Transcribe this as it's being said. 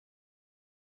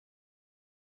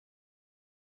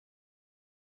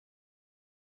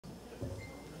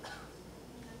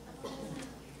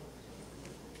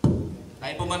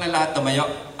Tayo po muna lahat tumayo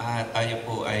at tayo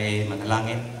po ay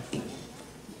manalangin.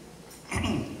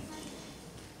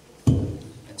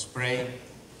 Let's pray.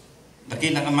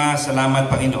 Dakilang Ama,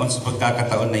 salamat Panginoon sa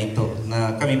pagkakataon na ito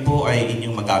na kami po ay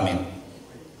inyong magamit.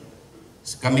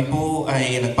 Kami po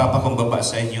ay nagpapakumbaba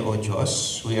sa inyo, O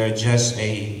Diyos. We are just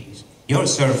your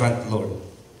servant, Lord.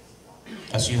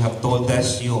 As you have told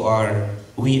us,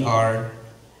 we are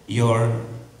your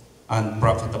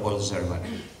unprofitable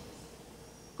servant.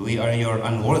 We are your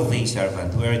unworthy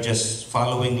servant. We are just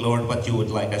following, Lord, what you would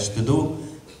like us to do,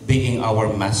 being our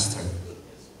master.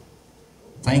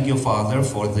 Thank you, Father,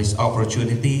 for this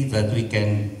opportunity that we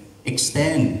can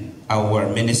extend our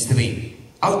ministry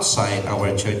outside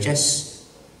our churches.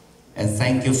 And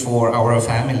thank you for our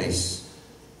families,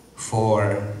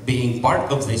 for being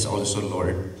part of this also,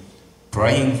 Lord,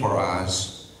 praying for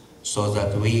us so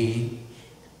that we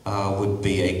would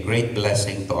be a great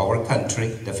blessing to our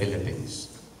country, the Philippines.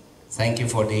 Thank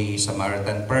you for the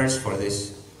Samaritan Purse, for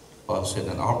this also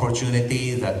an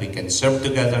opportunity that we can serve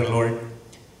together, Lord,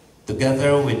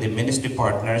 together with the ministry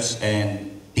partners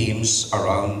and teams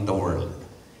around the world.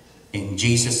 In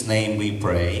Jesus' name we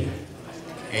pray.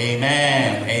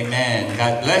 Amen. Amen.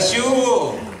 God bless you.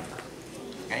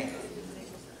 Okay.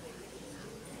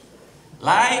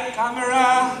 Light,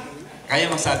 camera. Kayo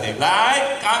magsabi.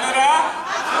 Light, camera,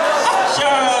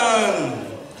 action!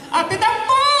 Ate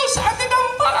Dampals! Ate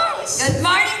Dampals! Good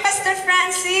morning, Pastor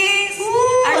Francis! Woo!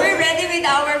 Are we ready with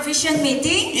our vision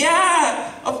meeting?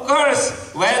 Yeah! Of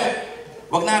course! Well,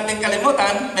 wag natin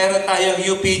kalimutan, meron tayong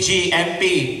UPG MP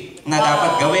na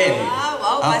dapat gawin.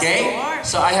 Wow, okay? Pastor!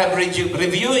 So I have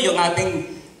review yung ating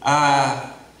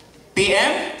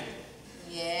PM.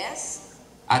 Yes.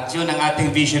 At yun ang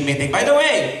ating vision meeting. By the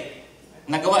way,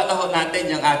 nagawa na ho natin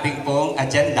yung ating pong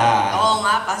agenda. Oo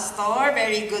nga, Pastor.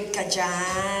 Very good ka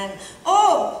dyan.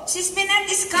 Oh, Sis Minette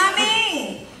is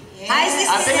coming! Yes. Hi, Sis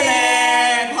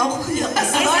Minette!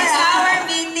 This is our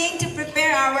meeting to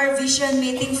prepare our vision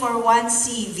meeting for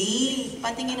 1CV.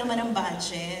 Patingin naman ang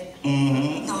budget.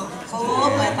 Naku,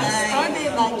 Pastor,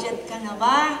 may budget ka na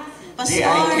ba?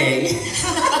 DIK.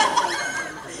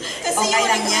 Kasi Okay yung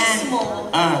lang request yan. mo,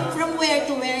 from where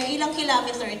to where, ilang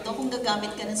kilometer ito kung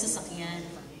gagamit ka ng sasakyan?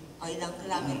 O, ilang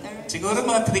kilometer? Siguro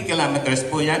mga 3 kilometers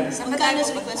po yan. Saan ba Magkano tayo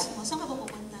sa pupunta? request mo? Saan ka pa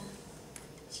pupunta?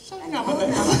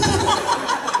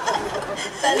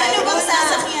 Talaga Ano bang na.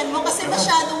 sasakyan mo? Kasi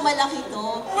masyadong malaki to.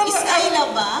 Skyla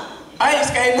ba? Ay,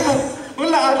 Skylab!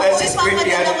 Wala ata. Ako, Si Squid yan.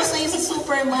 ipapadala ko sa'yo si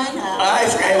Superman, ha? Ay,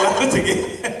 Skylab. Sige.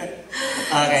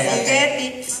 Okay. Sige,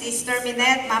 Sister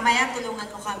Minette, mamaya tulungan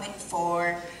mo kami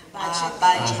for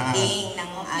budgeting ng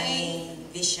aming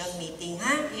vision meeting,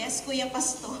 ha? Yes, Kuya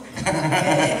Pastor.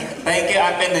 Thank you,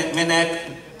 Ate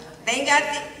Minette.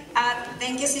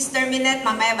 Thank you, Sister Minette.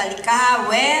 Mamaya balik ka, ha?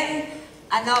 When,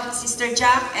 Sister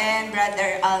Jack and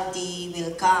Brother Aldi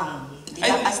will come. Di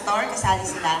ba, Ay. Pastor? Kasali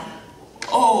sila?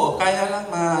 Oo, kaya lang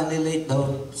malilate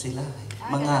daw sila.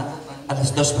 Mga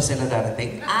alas 2 pa sila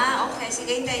darating. Okay.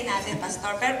 Sige, hintayin natin,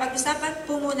 Pastor. Pero pag-usapan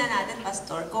po muna natin,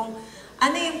 Pastor, kung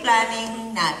ano yung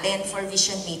planning natin for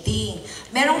vision meeting.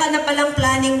 Meron ka na palang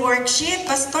planning worksheet,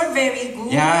 Pastor. Very good.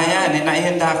 Yeah,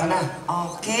 inaihanda ko na.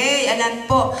 Okay, alam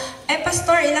po.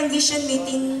 Pastor, ilang vision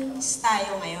meetings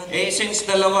tayo ngayon? Since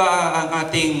dalawa ang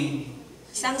ating...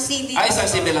 Isang CV. isang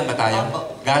CV lang ba tayo?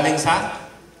 Opo. Galing sa?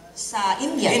 Sa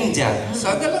India. India.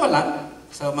 So, dalawa lang.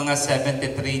 So, mga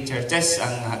 73 churches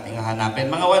ang ating hanapin.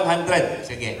 Mga 100.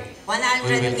 Sige. 100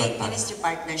 We will Big contact. Ministry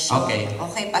Partnership. Okay.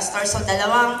 Okay, Pastor. So,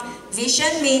 dalawang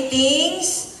vision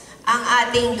meetings ang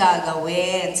ating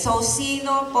gagawin. So,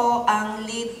 sino po ang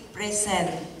lead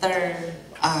presenter?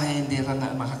 Hindi rin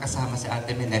na makakasama si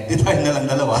Ate Minette. Di tayo na lang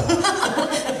dalawa.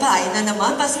 Tayo na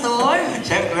naman, Pastor.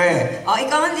 Siyempre.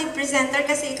 Ikaw ang lead presenter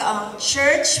kasi ikaw ang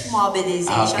Church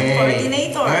Mobilization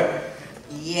Coordinator.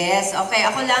 Yes, okay.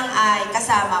 Ako lang ay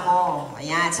kasama mo.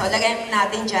 Ayan. So, lagay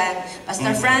natin dyan,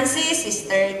 Pastor Francis,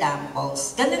 Sister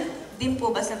Dampos. Ganun din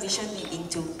po ba sa vision meeting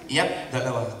 2? Yep,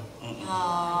 dalawa.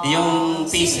 Yung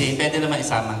PC, pwede naman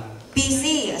isama.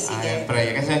 PC, sige.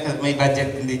 Siyempre. Kasi may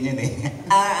budget din yun eh.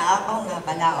 Oo nga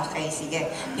pala. Okay, sige.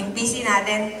 Yung PC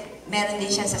natin, meron din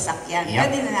siyang sasakyan. Yep.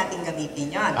 Pwede na natin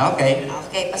gamitin yun. Okay.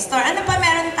 Okay, Pastor. Ano pa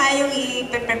meron tayong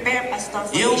i-prepare, Pastor,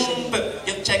 for Yung vision?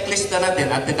 checklist na natin,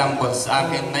 Ate Dampos, sa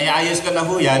akin, naiayos ko na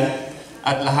ho yan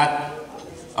at lahat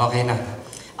okay na.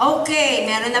 Okay,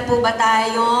 meron na po ba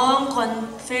tayong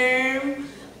confirm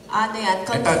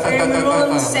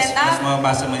room Mas setup?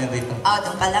 mababasa mo yun dito.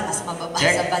 Doon pala, mas mababasa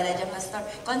Check. pala dyan, Pastor.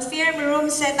 Confirm room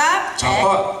setup? Check.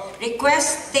 Opo.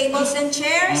 Request tables and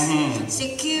chairs?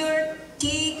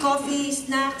 Security, coffee,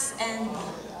 snacks, and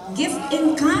gift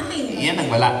in kind. Yan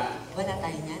ang wala. Wala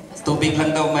tayo niyan, Pastor. Tubig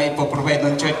lang daw may provide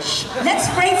ng church. Let's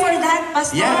pray for that,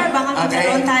 Pastor. Yeah, Baka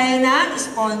magkaroon okay. tayo ng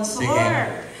sponsor.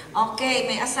 Sige. Okay,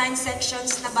 may assigned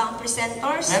sections na ba ang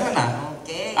presenters? Meron na.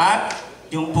 Okay. At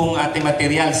yung pong ating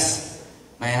materials,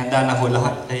 may handa na ho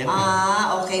lahat. Ayan.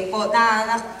 Okay po.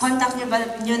 Na-contact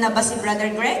nyo na ba si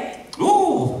Brother Greg?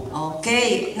 Ooh!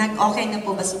 Okay. Nag-okay na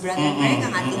po ba si Brother Greg,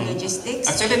 ang ating logistics?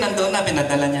 Actually, nandoon na,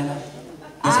 pinadala niya na.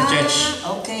 Sa church.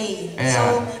 Okay. Kaya, So,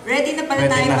 ready na pala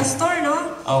ready tayo, na. Pastor, no?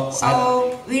 Oh, So,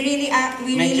 we really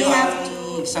Medyo have ang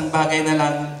to... isang bagay na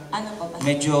lang, Ano po, Pastor?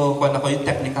 medyo kuwan ako yung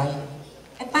technical.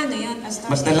 Paano yun,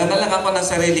 Pastor? Mas dala na lang ako ng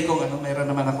sarili kong mayroon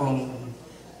naman akong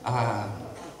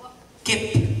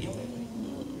kit. Yung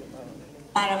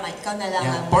Para ikaw na lang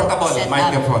ang portable set up.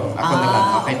 microphone. Ako na lang.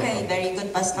 Okay. Okay, very good,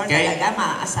 Pastor. Okay. Talaga,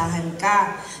 maaasahan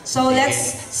ka. So, Sige. let's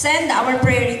send our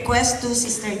prayer request to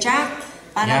Sister Jack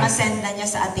para Yeah. masenda niya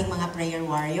sa ating mga prayer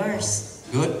warriors.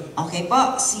 Good. Okay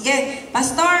po. Sige.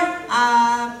 Pastor,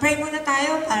 pray muna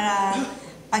tayo para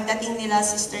pagdating nila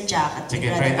Sister Jack at Sige,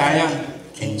 Brother pray tayo. Eric.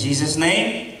 In Jesus'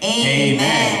 name,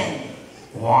 Amen.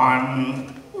 One.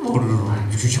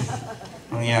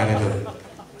 Nangyari doon.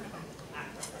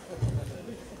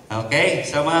 Okay,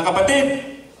 so mga kapatid,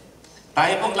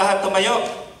 tayo pong lahat tumayo.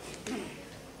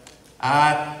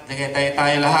 At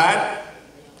tayo lahat.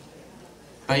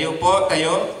 Tayo po,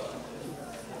 tayo.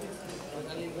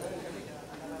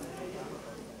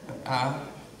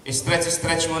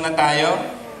 Stretch muna tayo.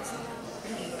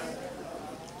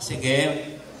 Sige.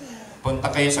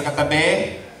 Punta kayo sa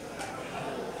katabi.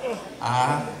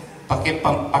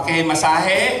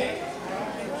 Paki-masahe.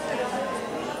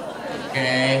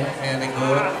 Okay, very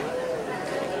good.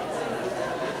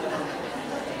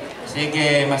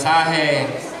 Sige, masahe.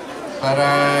 Para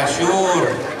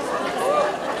sure.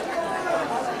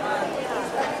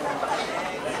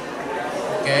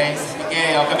 Okay, sige.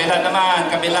 O, kabila naman.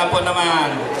 Kabila po naman.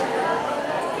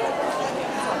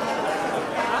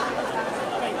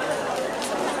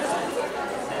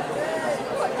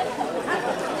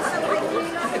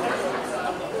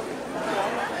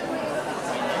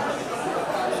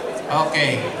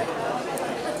 Okay.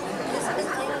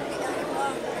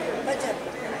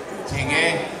 Sige.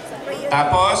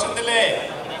 Tapos, sandali.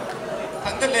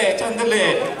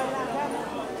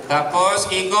 Tapos,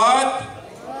 ikot.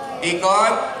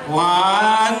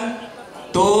 1,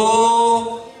 2,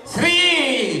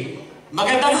 3.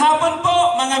 Magandang hapon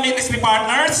po, mga ministry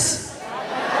partners.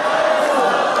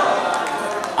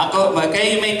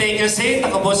 Kayo may take your seat.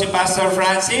 Ako po si Pastor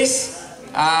Francis.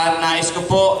 Nais ko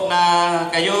po na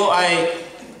kayo ay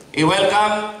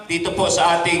i-welcome dito po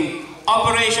sa ating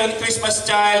Operation Christmas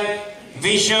Child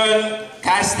Vision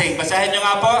Casting. Basahin nyo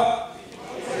nga po.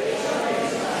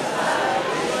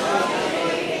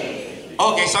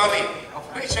 Okay, sorry.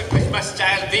 Operation Christmas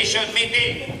Child Vision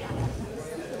Meeting.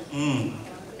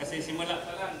 Kasi simula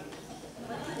pa lang.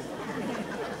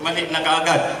 Mali na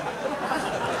kaagad.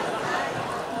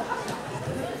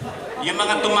 Yung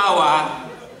mga tumawa,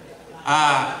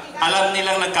 alam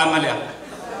nilang nagkamali ako.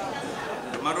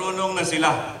 Marunong na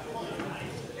sila.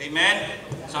 Amen?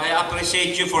 So I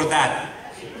appreciate you for that.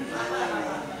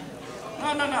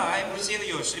 No, I'm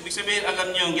serious. Ibig sabihin,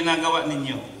 alam niyo yung ginagawa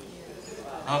ninyo.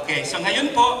 Okay, so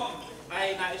ngayon po,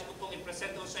 ay nais ko pong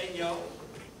i-present sa inyo.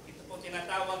 Ito po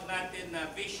tinatawag natin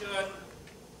na Vision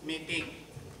Meeting.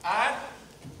 At,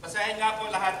 basahin nga po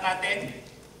lahat natin.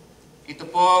 Ito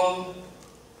pong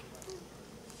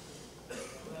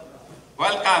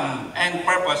welcome and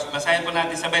purpose. Basahin po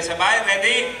natin sabay-sabay.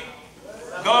 Ready?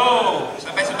 Go!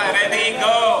 Sabay-sabay. Ready?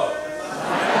 Go!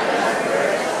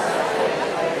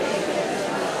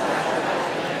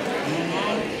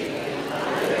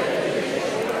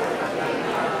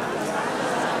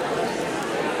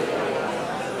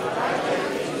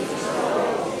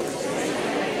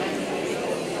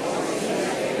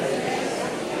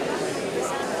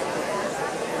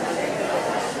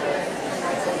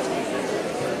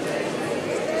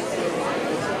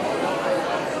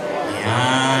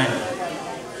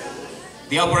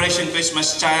 The Operation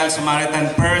Christmas Child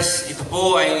Samaritan Purse, ito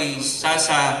po ay isa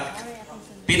sa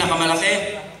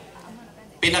pinakamalaki,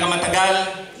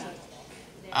 pinakamatagal,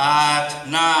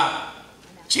 at na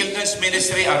children's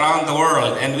ministry around the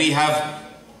world. And we have,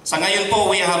 sa ngayon po,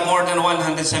 we have more than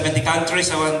 170 countries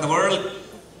around the world.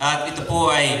 At ito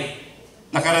po ay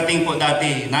nakarating po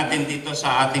dati natin dito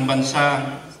sa ating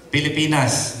bansang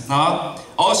Pilipinas. No?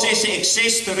 OCC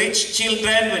exists to reach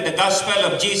children with the gospel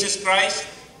of Jesus Christ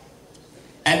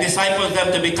and disciple them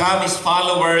to become His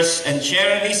followers and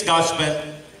share His gospel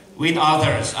with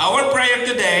others. Our prayer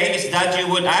today is that you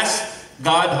would ask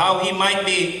God how He might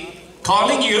be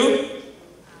calling you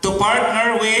to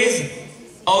partner with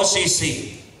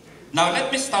OCC. Now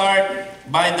let me start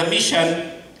by the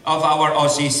mission of our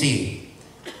OCC.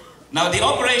 Now the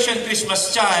Operation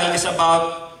Christmas Child is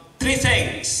about three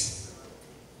things: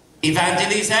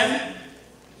 evangelism,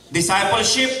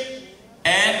 discipleship,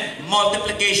 and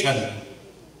multiplication.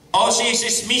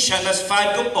 OCC's mission has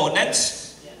 5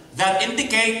 components that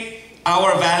indicate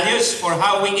our values for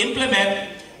how we implement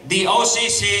the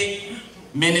OCC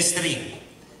ministry.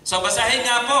 So basahin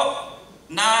nga po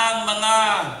ng mga,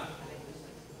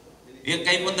 yung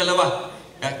kayo pong dalawa,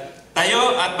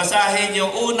 tayo at basahin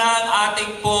yung unang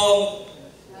ating pong,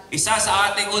 isa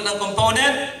sa ating unang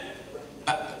component.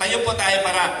 Tayo po tayo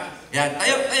para, yan,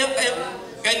 tayo.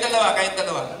 Kayong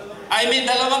dalawa. I mean,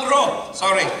 dalawang row.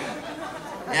 Sorry.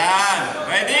 Yan.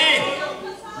 Ready?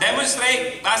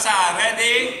 Demonstrate. Basa.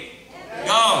 Ready?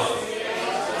 Go.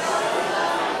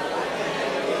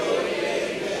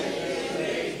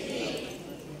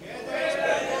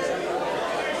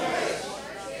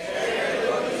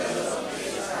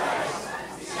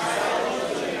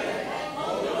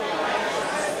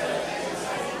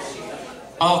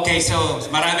 Okay, so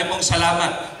marami pong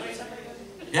salamat.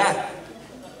 Yeah.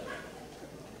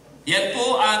 Yan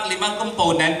po ang 5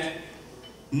 component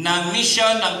ng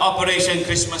mission ng Operation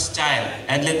Christmas Child.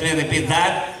 And let me repeat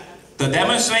that. To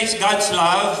demonstrate God's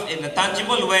love in a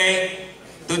tangible way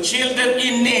to children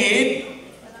in need.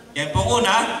 Yan po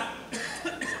una.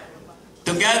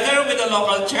 Together with the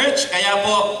local church. Kaya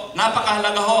po,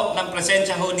 napakahalaga ho ng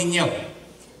presensya ho ninyo.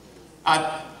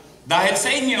 At dahil sa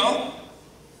inyo,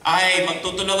 ay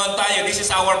magtutulungan tayo. This is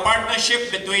our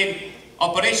partnership between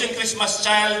Operation Christmas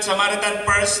Child, Samaritan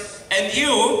Purse, and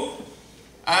you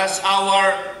as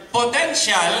our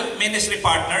potential ministry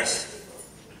partners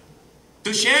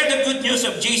to share the good news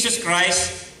of Jesus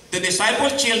Christ, to disciple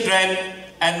children,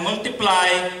 and multiply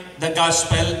the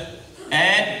gospel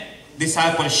and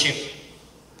discipleship.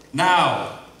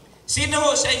 Now,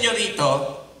 sino sa inyo rito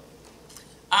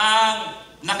ang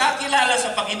nakakilala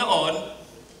sa Panginoon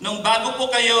nung bago po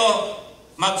kayo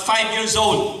mag 5 years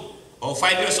old o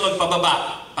 5 years old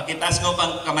pababa? Pakitaas mo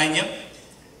pang kamay niyo.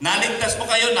 Naligtas po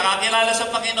kayo, nakakilala sa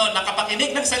Panginoon,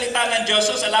 nakapakinig ng salita ng Diyos.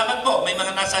 So, salamat po, may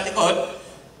mga nasa likod.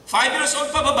 5 years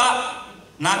old pababa,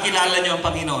 nakilala niyo ang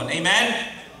Panginoon. Amen?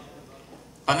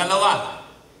 Pangalawa,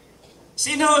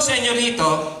 sino sa inyo rito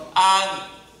ang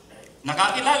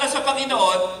nakakilala sa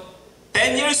Panginoon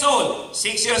 10 years old,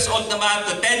 6 years old naman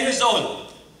to 10 years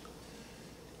old?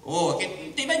 Oh,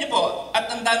 tingnan niyo po, at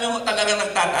ang dami mo talagang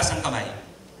nagtataas ang kamay.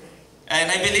 And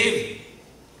I believe,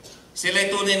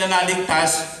 sila'y tunay na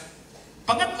naligtas.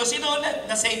 Pangatlo, sino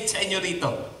na-saved sa inyo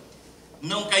rito?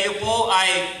 Nung kayo po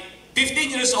ay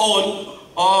 15 years old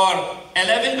or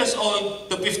 11 years old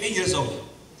to 15 years old.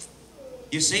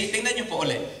 You see, tingnan niyo po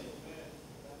ulit.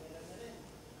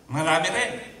 Marami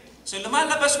rin. So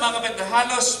lumalabas mga kapatid,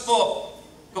 halos po,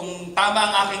 kung tama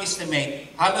ang aking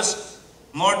estimate, halos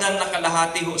more than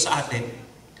nakalahati ho sa atin,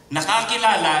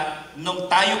 nakakilala nung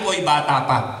tayo po ay bata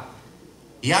pa.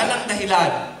 Yan ang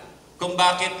dahilan kung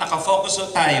bakit nakafocus ho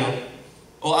tayo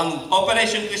o ang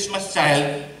Operation Christmas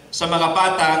Child sa mga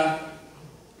batang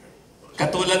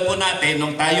katulad po natin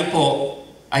nung tayo po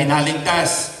ay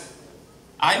naligtas.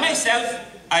 I myself,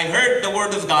 I heard the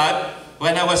Word of God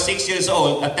when I was 6 years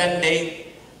old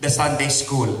attending the Sunday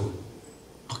school.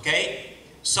 Okay?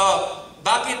 So,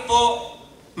 bakit po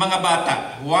mga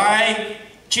bata? Why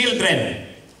children?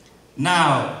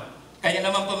 Now, kaya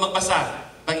naman po magbasa.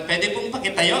 Pwede pong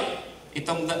pakitayo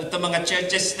itong mga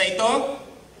churches na ito.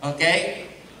 Okay?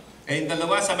 Kayong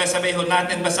dalawa, sabay-sabay ho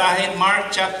natin basahin.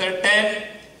 Mark chapter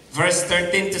 10, verse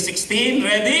 13 to 16.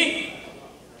 Ready?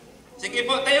 Sige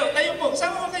po, tayo po.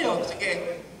 Sama mo kayo.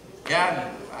 Sige.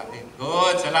 Yan.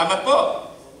 Good. Salamat po.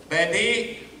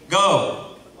 Ready? Go.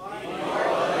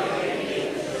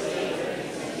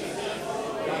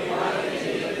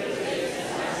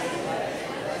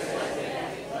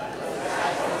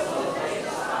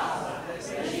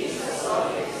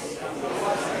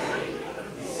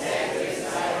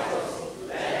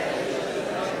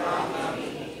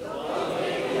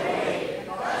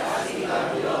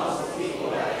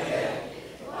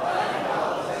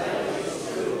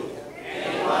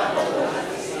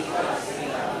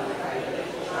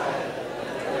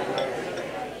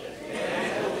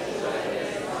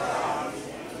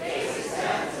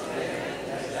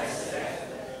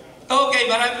 Okay,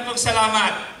 maraming pong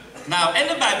salamat. Now,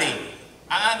 anybody,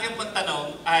 ang aking pong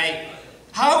tanong ay,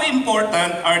 how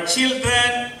important are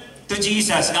children to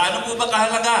Jesus? Gaano po ba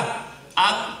kahalaga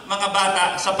ang mga bata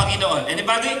sa Panginoon?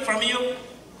 Anybody from you?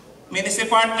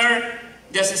 Ministry partner,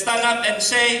 just stand up and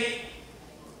say,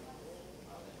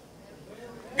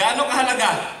 gaano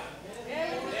kahalaga?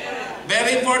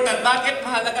 Very important. Bakit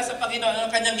mahalaga sa Panginoon ang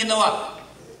kanyang ginawa?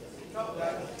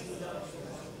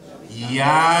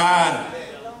 Yan.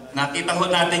 Nakita ho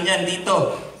natin yan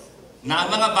dito. Na ang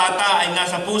mga bata ay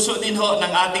nasa puso din ho ng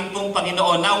ating pong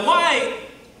Panginoon. Now, why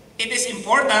it is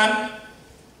important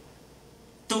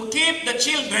to keep the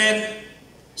children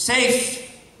safe?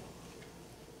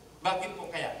 Bakit po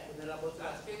kaya?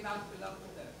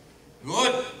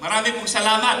 Good. Marami pong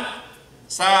salamat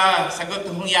sa sagot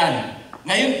mong yan.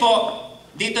 Ngayon po,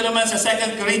 dito naman sa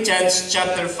 2 Corinthians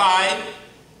chapter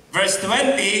 5, verse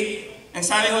 20, ang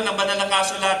sabi ho ng banal na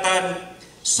kasulatan,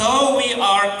 so we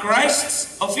are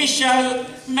Christ's official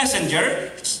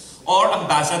messengers or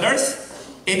ambassadors.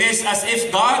 It is as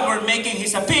if God were making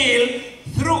His appeal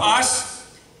through us.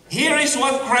 Here is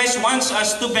what Christ wants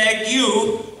us to beg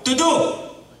you to do.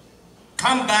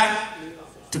 Come back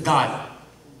to God.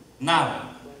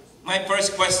 Now, my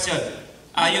first question,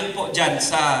 ayon po dyan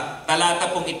sa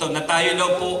talata pong ito na tayo daw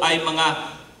po ay mga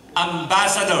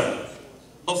ambassador,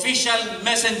 official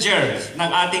messengers ng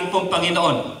ating pong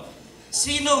Panginoon.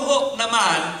 Sino ho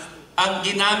naman ang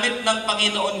ginamit ng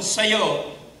Panginoon sa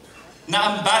iyo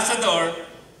na ambassador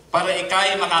para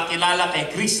ikay makakilala kay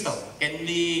Kristo? Can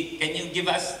you give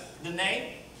us the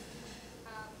name?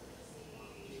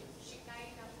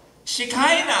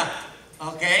 Shekinah.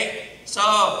 Okay? So,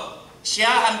 siya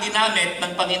ang ginamit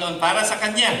ng Panginoon para sa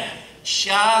kanya.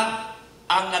 Siya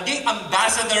ang naging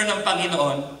ambassador ng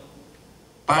Panginoon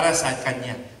para sa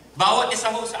kanya. Bawat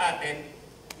isa ho sa atin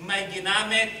may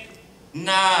ginamit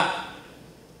na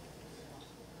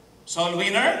soul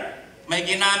winner, may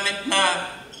ginamit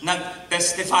na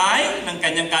nag-testify ng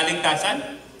kanyang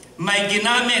kaligtasan, may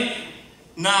ginamit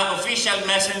na official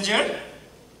messenger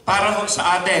para ho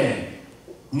sa atin.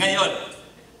 Ngayon,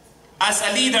 as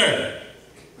a leader,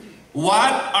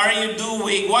 what are you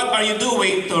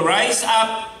doing to rise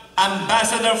up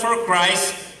ambassador for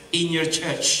Christ in your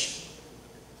church?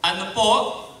 Ano po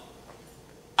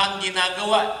ang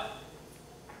ginagawa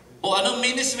o anong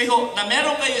ministry ho na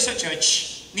meron kayo sa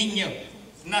church ninyo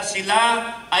na sila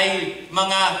ay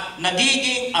mga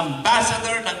nagiging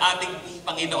ambassador ng ating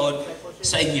Panginoon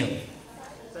sa inyo?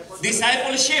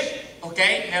 Discipleship.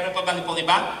 Okay? Meron pa bang pong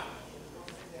iba?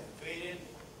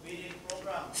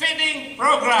 Feeding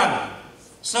program.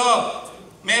 So,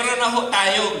 meron na ho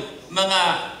tayong mga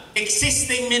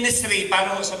existing ministry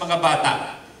para ho sa mga bata.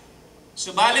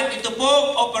 Subalit ito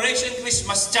pong Operation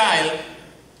Christmas Child,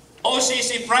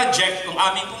 OCC project, kung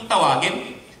aming kong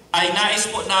tawagin, ay nais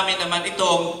po namin naman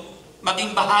itong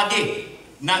maging bahagi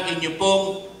ng inyo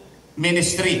pong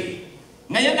ministry.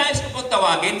 Ngayon nais ko pong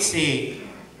tawagin si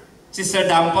Sister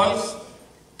Damples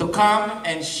to come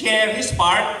and share his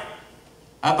part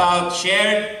about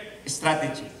shared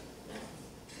strategy.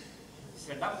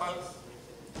 Sister Damples.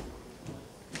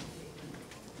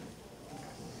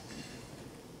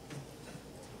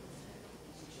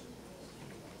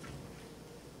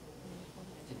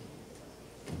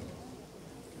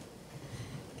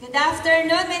 Good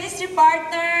afternoon, ministry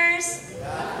partners!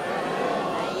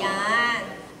 Ayan.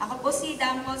 Ako po si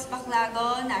Damples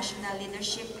Baclago, National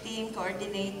Leadership Team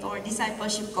Coordinator,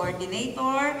 Discipleship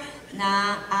Coordinator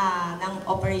ng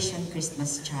Operation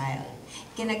Christmas Child.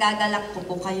 Kinagagalak ko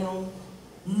po kayong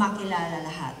makilala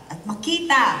lahat at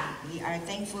makita. We are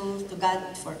thankful to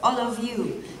God for all of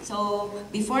you. So,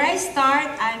 before I start,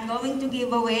 I'm going to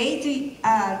give away to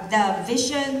the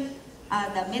vision,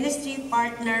 the ministry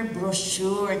partner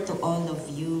brochure to all of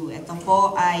you. Ito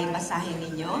po ay basahin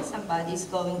ninyo. Somebody is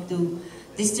going to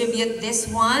distribute this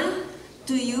one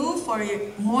to you for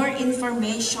more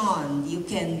information. You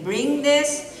can bring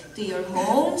this to your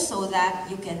home so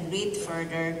that you can read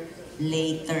further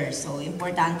later. So,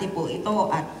 importante po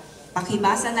ito at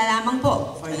pakibasa na lamang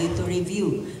po for you to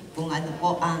review kung ano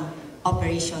po ang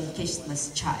Operation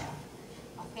Christmas Child.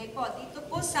 Okay po, dito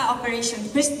po sa Operation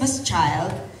Christmas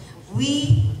Child,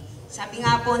 sabi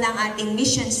nga po ng ating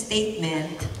mission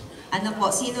statement, ano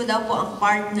po, sino daw po ang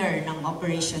partner ng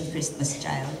Operation Christmas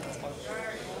Child?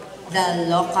 The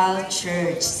local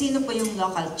church. Sino po yung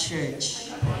local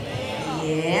church?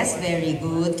 Yes, very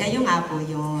good. Kayo nga po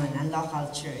yun, ang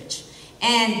local church.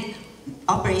 And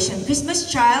Operation Christmas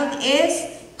Child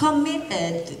is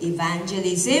committed to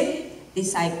evangelism,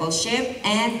 discipleship,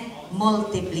 and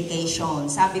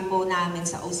multiplication. Sabi po namin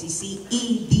sa OCC,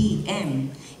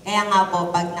 EDM. Kaya nga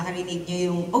po, pag nakarinig nyo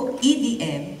yung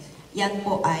EDM, yan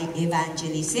po ay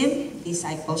evangelism,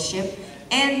 discipleship,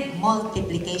 and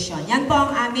multiplication. Yan po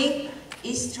ang aming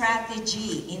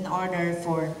strategy in order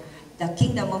for the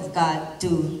kingdom of God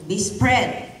to be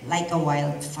spread like a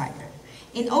wildfire.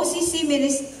 In OCC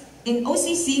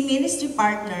Ministry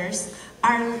Partners,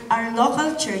 our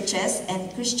local churches and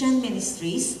Christian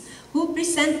ministries who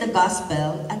present the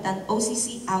gospel at an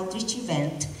OCC outreach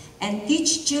event and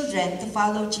teach children to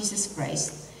follow Jesus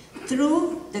Christ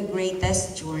through the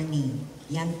greatest journey.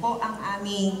 Yan po ang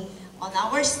aming,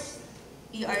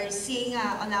 you are seeing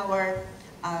on our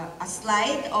a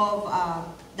slide of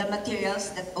the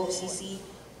materials that OCC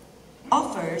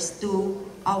offers to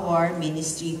our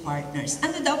ministry partners.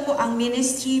 Ano daw po ang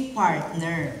ministry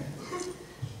partner?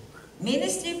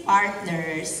 Ministry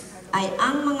partners ay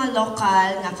ang mga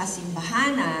lokal na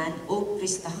kasimbahanan o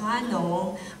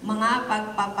kristahanong mga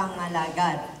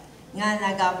pagpapangalagad nga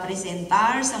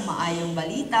nagapresentar sa maayong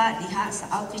balita diha sa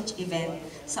outreach event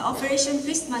sa Operation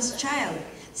Christmas Child.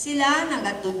 Sila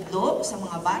nagatudlo sa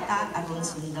mga bata aron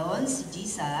sundon si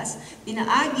Jesus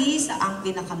pinaagi sa ang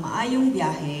pinakamaayong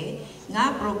biyahe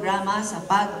nga programa sa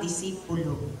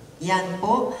pagdisipulo. Yan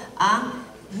po ang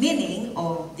meaning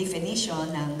o definition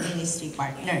ng ministry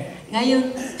partner.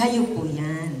 Ngayon, kayo po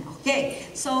yan. Okay,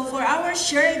 so for our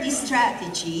shared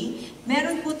strategy,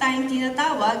 meron po tayong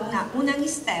tinatawag na unang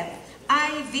step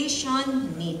ay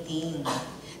vision meeting.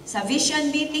 Sa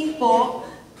vision meeting po,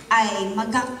 ay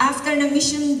after ng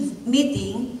vision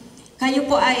meeting, kayo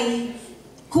po ay,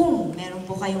 kung meron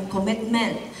po kayong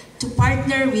commitment to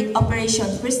partner with Operation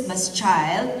Christmas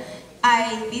Child,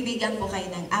 ay bibigyan po kayo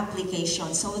ng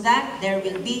application so that there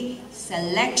will be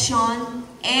selection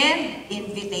and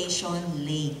invitation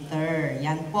later.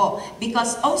 Yan po.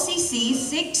 Because OCC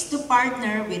seeks to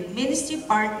partner with ministry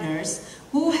partners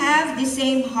who have the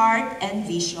same heart and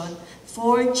vision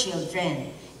for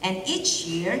children. And each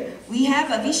year, we have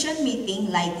a vision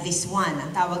meeting like this one. Ang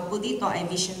tawag po dito ay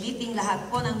vision meeting. Lahat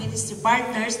po ng ministry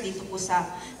partners dito po sa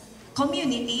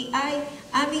community ay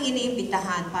aming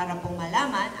iniimbitahan para po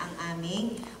malaman ang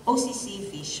aming OCC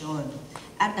vision.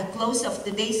 At the close of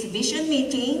today's vision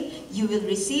meeting, you will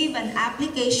receive an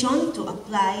application to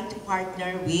apply to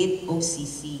partner with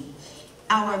OCC.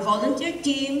 Our volunteer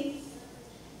team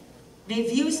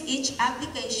reviews each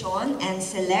application and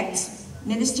selects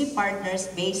ministry partners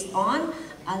based on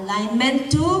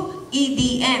alignment to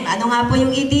EDM. Ano nga po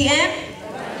yung EDM?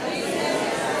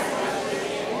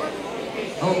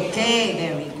 Okay,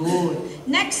 very good.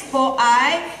 Next po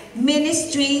ay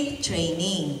ministry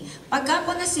training. Pagka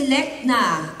po na-select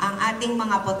na ang ating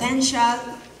mga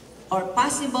potential or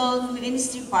possible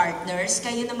ministry partners,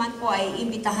 kayo naman po ay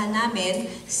imbitahan namin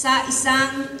sa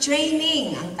isang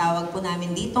training. Ang tawag po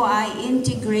namin dito ay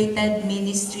Integrated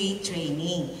Ministry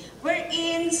Training,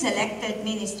 wherein selected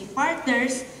ministry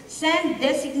partners send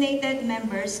designated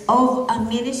members of a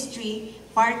ministry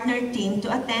partner team to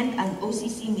attend an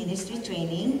OCC ministry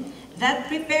training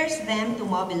that prepares them to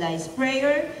mobilize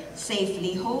prayer,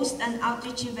 safely host an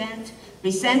outreach event,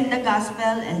 present the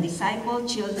gospel, and disciple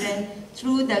children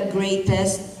through the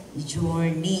greatest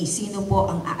journey. Sino po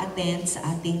ang a-attend sa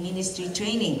ating ministry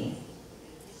training?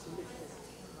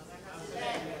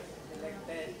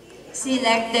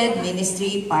 Selected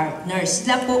ministry partners.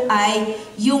 Sila po ay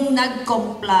yung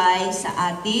nag-comply sa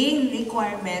ating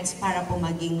requirements para po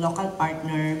maging local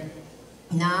partner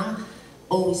ng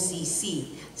OCC.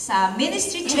 Sa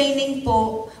ministry training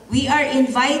po, we are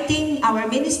inviting our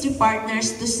ministry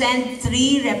partners to send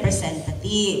 3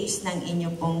 representatives ng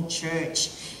inyong pong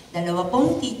church. 2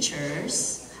 pong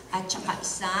teachers at saka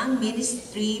isang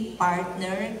ministry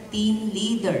partner team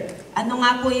leader. Ano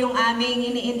nga po yung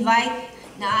aming ini-invite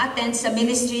na attend sa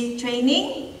ministry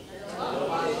training?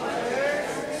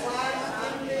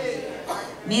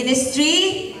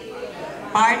 Ministry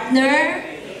partner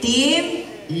team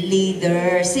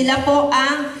leader. Sila po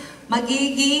ang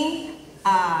magiging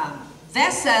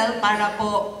vessel para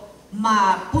po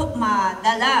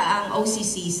madala ang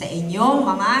OCC sa inyong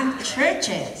mga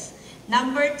churches.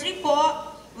 Number 3 po,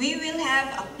 we will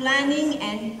have a planning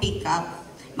and pick-up.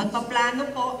 Magpaplano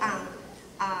po ang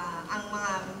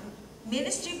mga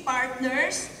ministry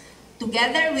partners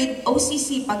together with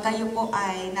OCC. Pag kayo po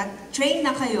ay na-train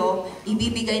na kayo,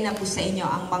 ibibigay na po sa inyo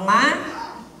ang mga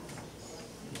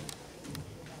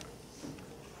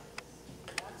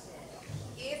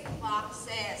gift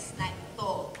boxes na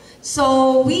ito.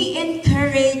 So, we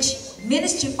encourage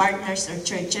ministry partners or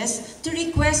churches to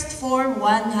request for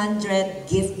 100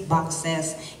 gift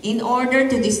boxes in order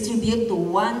to distribute to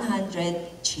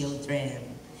 100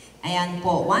 children. Ayan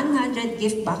po, 100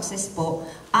 gift boxes po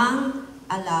ang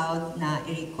allowed na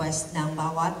i-request ng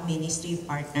bawat ministry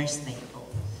partners na ito.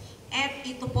 At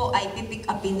ito po ay pipick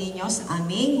upin ninyo sa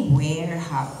aming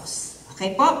warehouse.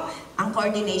 Okay po? Ang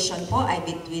coordination po ay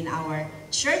between our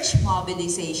church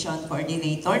mobilization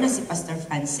coordinator na si Pastor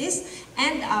Francis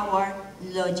and our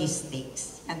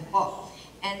logistics. Yan po.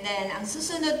 And then, ang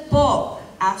susunod po,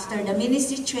 after the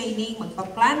ministry training,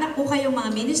 magpa-plan na po kayong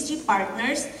mga ministry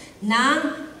partners ng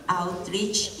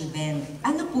outreach event.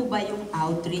 Ano po ba yung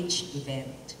outreach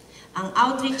event? Ang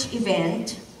outreach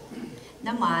event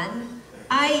naman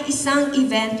ay isang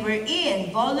event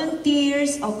wherein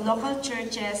volunteers of local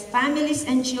churches, families,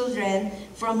 and children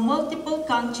from multiple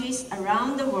countries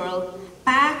around the world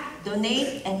pack,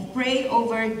 donate, and pray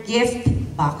over gift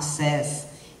boxes.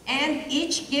 And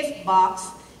each gift box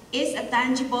is a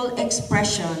tangible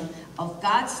expression of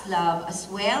God's love as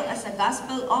well as a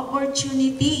gospel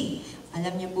opportunity.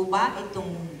 Alam niyo po ba,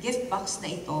 itong gift box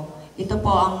na ito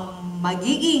po ang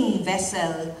magiging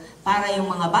vessel para yung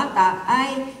mga bata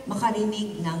ay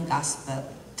makarinig ng gospel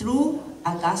through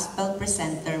a gospel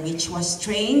presenter which was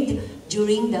trained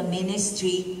during the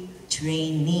ministry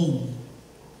training.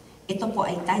 Ito po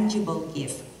ay tangible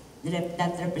gift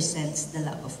that represents the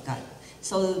love of God.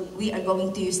 So we are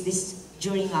going to use this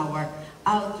during our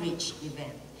outreach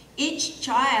event. Each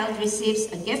child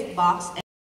receives a gift box and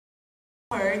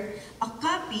a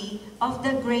copy of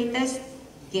the greatest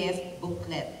gift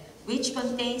booklet, which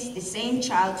contains the same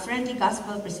child-friendly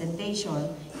gospel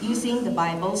presentation using the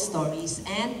Bible stories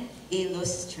and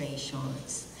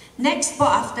illustrations. Next po,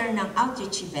 after ng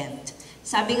outreach event,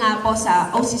 sabi nga po sa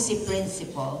OCC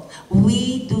principle,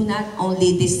 we do not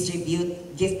only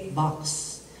distribute gift box,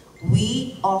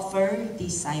 we offer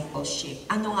discipleship.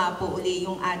 Ano nga po uli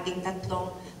yung ating tatlong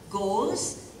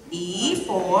goals? D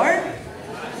for,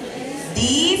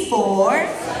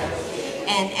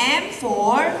 and M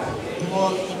for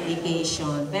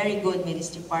multiplication. Very good,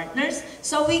 ministry partners.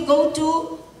 So we go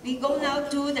now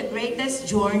to the Greatest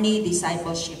Journey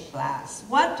Discipleship class.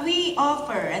 What we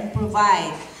offer and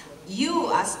provide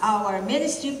you as our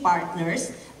ministry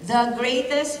partners, the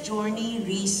Greatest Journey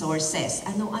Resources.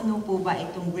 Ano-ano po ba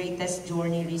itong Greatest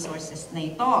Journey Resources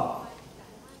na ito?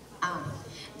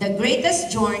 The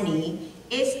Greatest Journey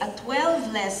is a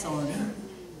 12-lesson.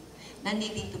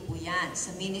 Nandito po yan sa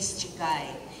ministry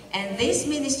guide. And this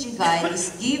ministry guide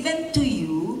is given to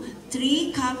you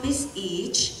 3 copies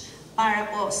each para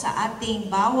po sa ating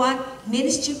bawat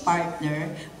ministry partner,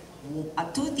 2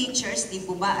 teachers, di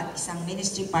po ba, at isang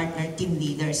ministry partner team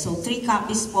leader. So 3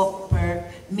 copies po per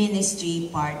ministry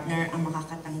partner ang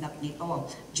makakatanggap nito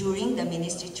during the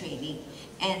ministry training.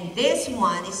 And this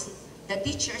one is the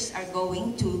teachers are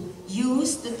going to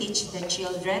use to teach the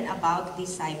children about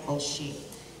discipleship.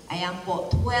 Ayan po,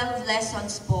 12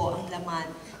 lessons po ang laman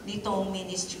nitong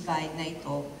ministry guide na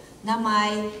ito, na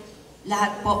may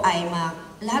lahat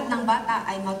ng bata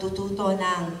ay matututo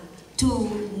ng to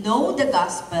know the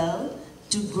gospel,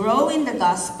 to grow in the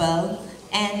gospel,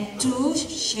 and to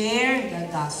share the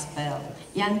gospel.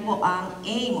 Yan po ang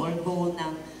aim or goal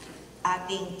ng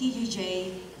ating TGJ,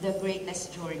 The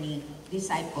Greatest Journey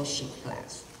Discipleship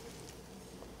class.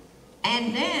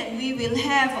 And then we will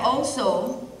have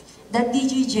also the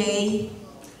TGJ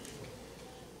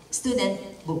student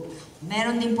book.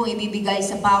 Meron din po ibibigay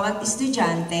sa bawat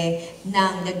estudyante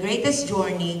ng The Greatest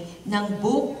Journey ng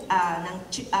book,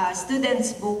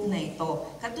 student's book na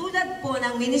ito. Katulad po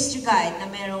ng ministry guide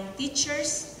na merong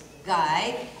teacher's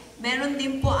guide, meron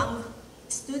din po ang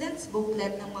student's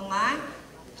booklet ng mga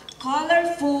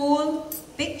colorful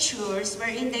pictures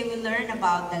wherein they will learn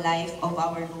about the life of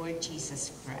our Lord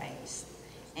Jesus Christ.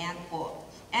 Ayan po.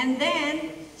 And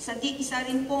then, isa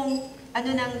rin pong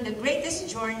ng The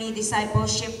Greatest Journey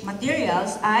Discipleship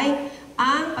materials ay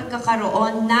ang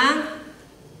pagkakaroon ng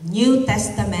New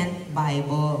Testament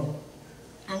Bible.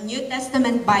 Ang New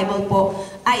Testament Bible po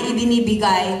ay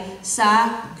ibinibigay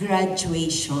sa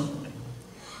graduation.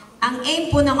 Ang aim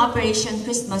po ng Operation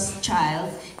Christmas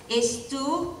Child is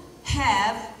to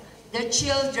have the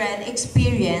children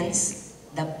experience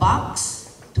the box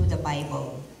to the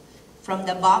Bible. From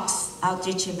the box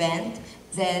outreach event,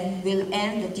 then we'll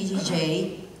end the TGJ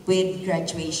with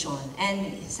graduation.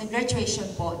 And sa graduation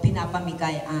po,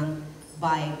 pinapamigay ang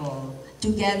Bible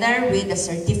together with a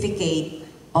certificate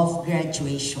of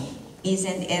graduation.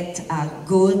 Isn't it a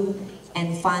good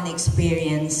and fun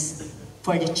experience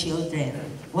for the children?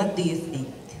 What do you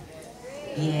think?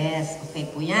 Yes, okay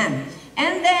po yan.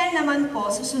 And then naman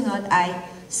po, susunod ay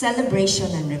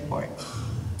celebration and report.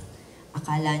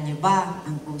 Akala nyo ba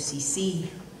ang OCC,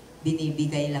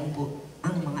 binibigay lang po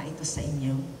ang mga ito sa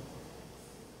inyo?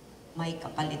 May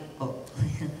kapalit po.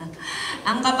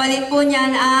 Ang kapalit po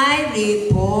niyan ay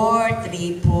report.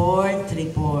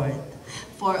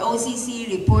 For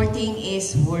OCC, reporting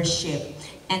is worship.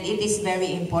 And it is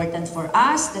very important for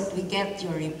us that we get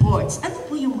your reports. Ano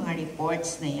po yung mga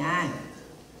reports na yan?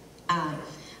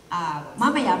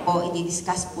 Mamaya po,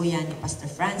 i-discuss po yan ni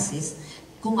Pastor Francis.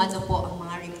 kung ano po ang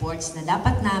mga reports na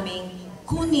dapat naming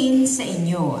kunin sa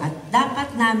inyo at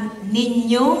dapat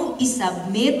ninyong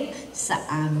isubmit sa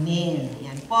amin.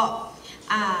 Yan po.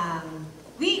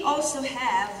 We also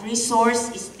have resource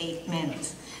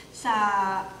statements. Sa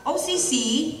OCC,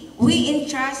 we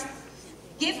entrust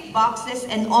gift boxes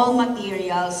and all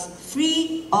materials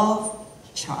free of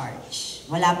charge.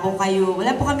 Wala po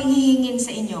kaming hihingin sa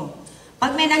inyo.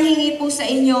 Pag may nanghingi po sa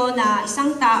inyo na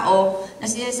isang tao na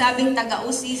sinasabing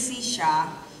taga-OCC siya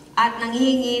at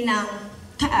nanghihingi ng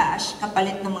cash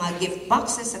kapalit ng mga gift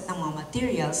boxes at ng mga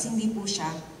materials, hindi po siya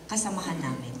kasamahan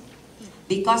namin.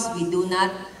 Because we do not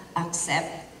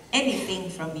accept anything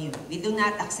from you. We do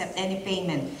not accept any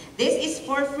payment. This is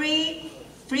for free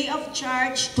of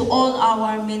charge to all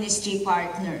our ministry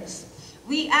partners.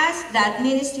 We ask that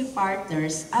ministry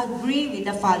partners agree with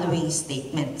the following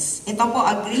statements. Ito po,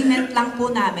 agreement lang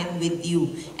po namin with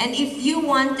you. And if you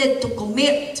wanted to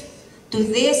commit to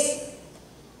this,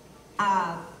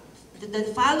 to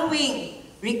the following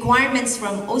requirements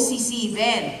from OCC,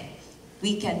 then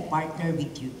we can partner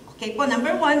with you. Okay po,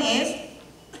 number 1 is,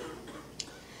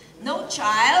 no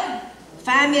child,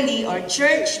 family, or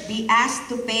church be asked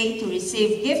to pay to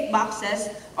receive gift boxes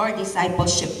or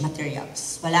discipleship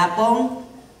materials. Wala pong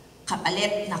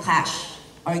kapalit na cash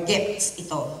or gifts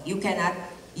ito. You cannot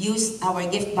use our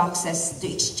gift boxes to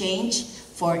exchange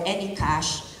for any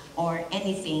cash or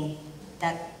anything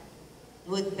that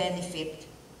would benefit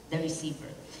the receiver.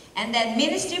 And then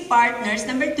ministry partners,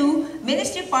 number 2,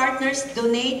 ministry partners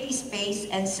donate space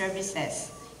and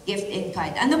services. Gift in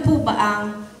kind. Ano po ba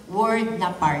ang word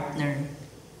na partner?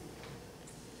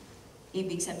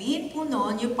 Ibig sabihin po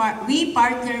noon, we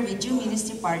partner with you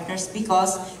ministry partners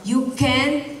because you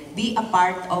can be a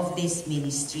part of this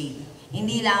ministry.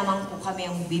 Hindi lamang po kami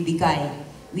ang bibigay.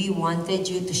 We wanted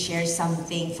you to share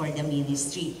something for the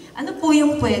ministry. Ano po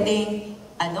yung pwedeng,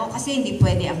 kasi hindi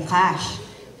pwede ang cash.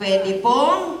 Pwede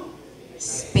pong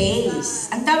space.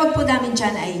 Ang tawag po namin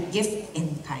dyan ay gift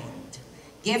in kind.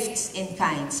 Gifts in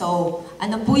kind. So,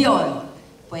 ano po yun?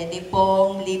 Pwede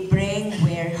pong libreng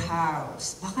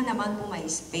warehouse. Baka naman po may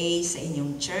space sa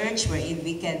inyong church where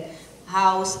we can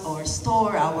house or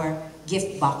store our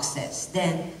gift boxes.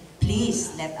 Then, please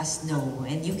let us know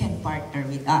and you can partner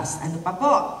with us. Ano pa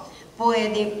po?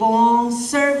 Pwede pong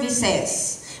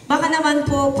services. Baka naman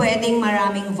po pwedeng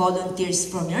maraming volunteers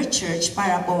from your church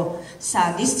para po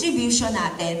sa distribution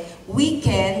natin, we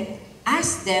can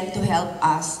ask them to help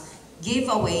us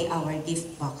give away our gift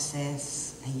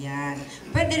boxes. Ayan.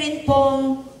 Pwede rin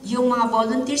pong yung mga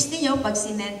volunteers ninyo, pag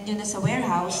sinend nyo na sa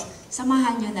warehouse,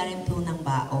 samahan nyo na rin po ng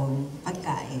baon,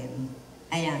 pagkain.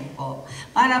 Ayan po.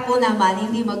 Para po naman,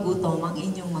 hindi magutom ang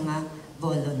inyong mga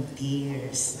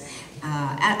volunteers.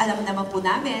 Alam naman po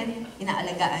namin,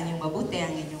 inaalagaan yung mabuti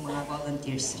ang inyong mga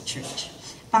volunteers sa church.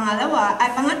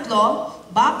 Pangatlo,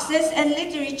 boxes and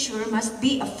literature must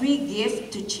be a free gift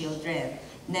to children.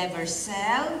 Never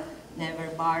sell, never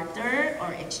barter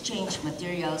or exchange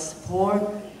materials for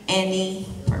any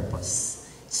purpose.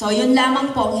 So yun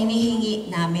lamang po ang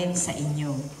hinihingi namin sa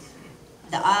inyo.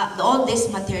 All these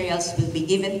materials will be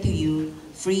given to you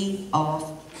free of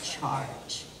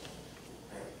charge.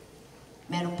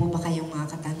 Meron po ba kayong mga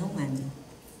katanungan?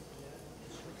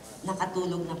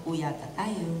 Nakatulog na po yata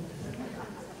tayo.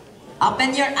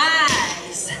 Open your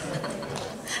eyes!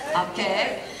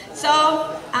 Okay? So,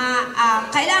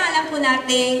 kailangan lang po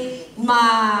nating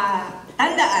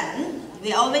matandaan,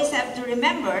 we always have to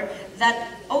remember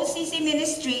that OCC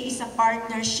ministry is a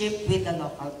partnership with the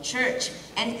local church.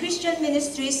 And Christian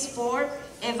ministries for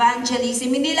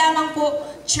evangelism, hindi lamang po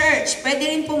church, pwede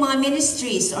rin po mga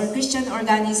ministries or Christian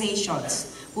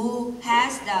organizations who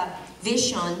has the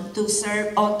vision to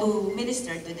serve or to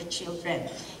minister to the children.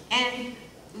 And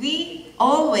we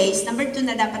always, number 2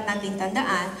 na dapat nating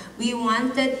tandaan, we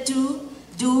wanted to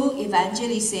do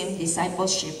evangelism,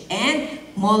 discipleship, and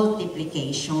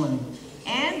multiplication.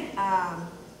 And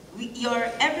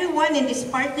everyone in this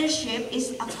partnership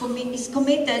is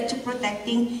committed to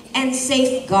protecting and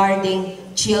safeguarding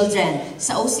children.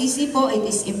 Sa OCC po, it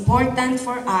is important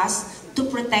for us to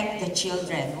protect the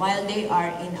children while they are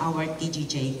in our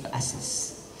TGJ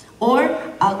classes or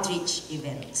outreach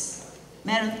events.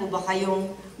 Meron po ba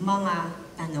kayong mga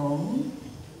tanong?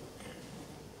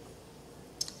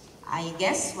 I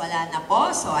guess wala na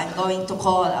po. So I'm going to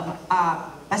call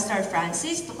Pastor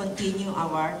Francis to continue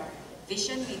our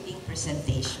vision meeting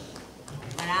presentation.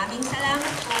 Maraming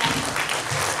salamat po.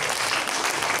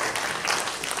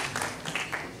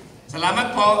 Salamat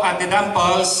po, Ate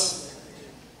Damples.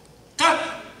 Cut!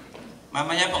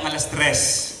 Mamaya pong alas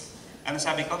 3. Ano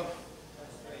sabi ko?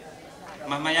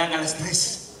 Mamaya alas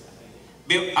 3.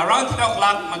 Around 3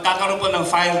 o'clock, magkakaroon po ng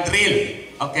fire drill.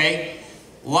 Okay?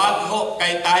 Huwag ho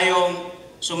kayo tayong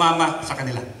sumama sa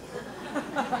kanila.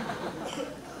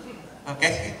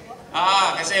 Okay?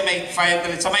 Kasi may fire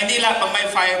drill. Sa Maynila, pag may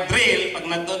fire drill, pag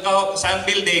nandun ka sa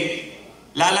building,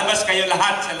 lalabas kayo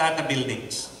lahat sa lahat ng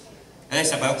buildings.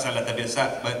 Sa lahat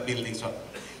ng buildings.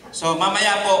 So,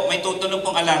 mamaya po, may tutunog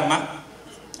pong alarma.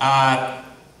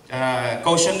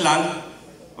 Caution lang,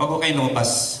 huwag ko kayo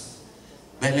lumabas.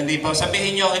 Dahil hindi pa,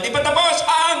 sabihin nyo, hindi pa tapos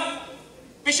ang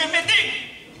vision meeting!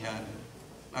 Yan.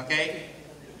 Okay?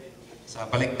 So,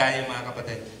 balik tayo mga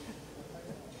kapatid.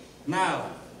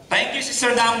 Now, thank you,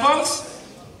 Sister Damples.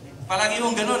 Palagi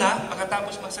yung ganun ha,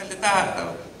 pagkatapos magsalita.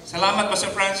 Salamat,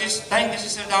 Pastor Francis. Thank you,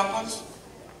 Sister Damples.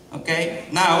 Okay?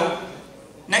 Now,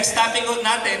 next topic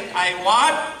natin ay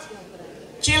what?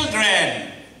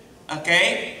 Children.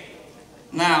 Okay?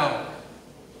 Now,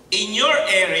 in your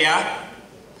area,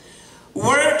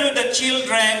 where do the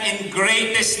children in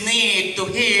greatest need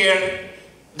to hear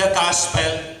the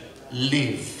gospel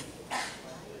live?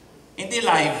 Hindi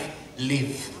live,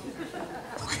 live.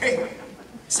 Okay?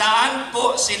 Saan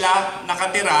po sila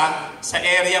nakatira sa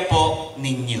area po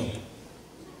ninyo?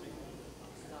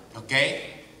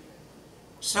 Okay?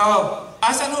 So,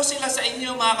 asan ho sila sa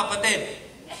inyo mga kapatid?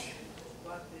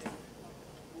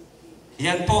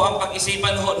 Yan po ang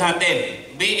pag-isipan ho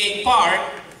natin. Being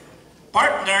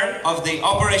partner of the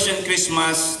Operation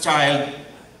Christmas Child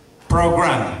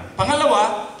Program.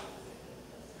 Pangalawa,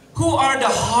 who are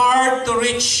the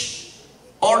hard-to-reach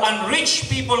or unreached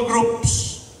people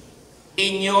groups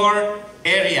in your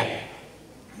area?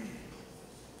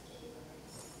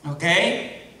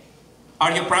 Okay?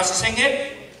 Are you processing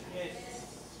it?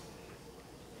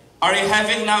 Are you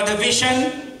having now the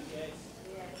vision?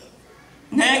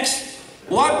 Next,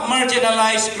 what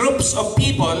marginalized groups of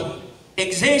people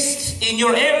exist in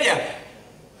your area?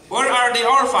 Where are the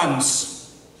orphans?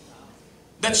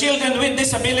 The children with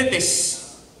disabilities?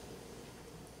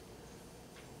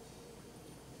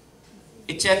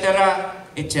 Etc.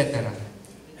 etc.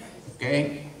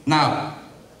 Okay? Now,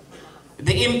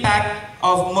 the impact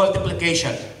of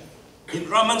multiplication. In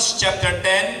Romans chapter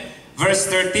 10, verse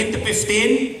 13 to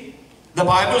 15, the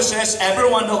Bible says,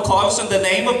 everyone who calls on the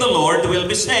name of the Lord will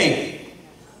be saved.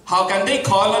 How can they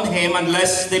call on Him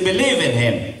unless they believe in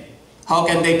Him? How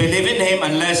can they believe in Him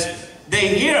unless they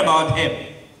hear about Him?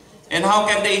 And how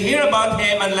can they hear about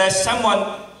Him unless someone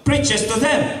preaches to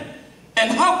them?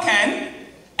 And how can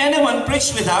anyone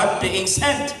preach without being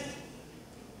sent?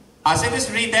 As it is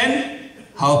written,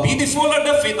 how beautiful are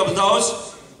the feet of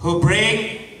those who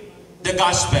bring the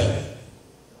gospel,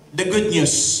 the good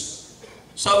news.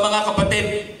 So mga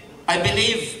kapatid, I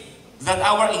believe that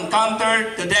our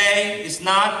encounter today is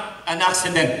not an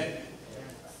accident.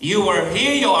 You are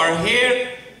here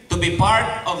to be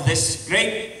part of this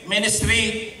great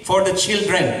ministry for the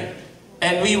children.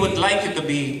 And we would like you to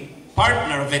be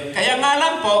partner of it. Kaya nga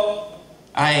lang po,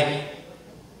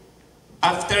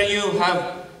 after you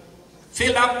have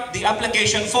filled up the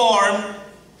application form,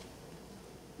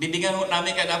 bibigyan ho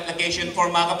namin kayo ng application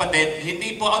form mga kapatid,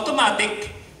 hindi po automatic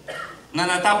na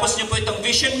natapos niyo po itong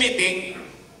vision meeting,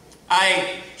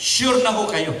 ay sure na ho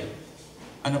kayo.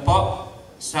 Ano po?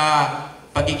 Sa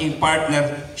pagiging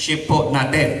partnership po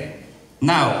natin.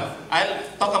 Now, I'll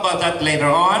talk about that later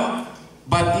on.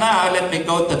 But now, let me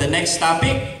go to the next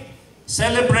topic.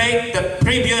 Celebrate the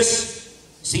previous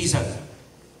season.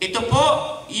 Ito po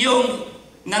yung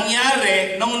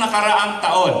nangyari nung nakaraang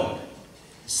taon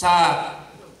sa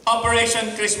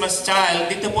Operation Christmas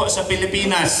Child dito po sa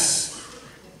Pilipinas.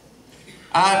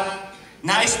 At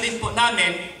nais din po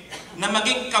namin na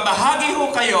maging kabahagi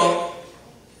ho kayo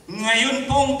ngayon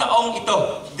pong taong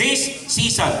ito, this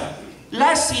season.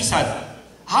 Last season,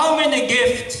 how many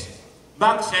gift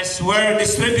boxes were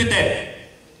distributed?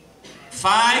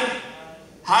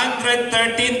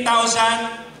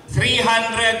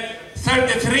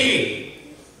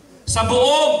 513,333 sa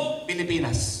buong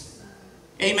Pilipinas.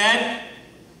 Amen?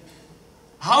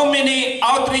 How many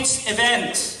outreach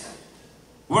events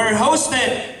were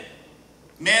hosted?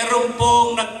 Meron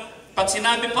pong, pag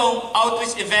sinabi pong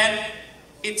outreach event,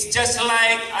 it's just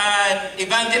like an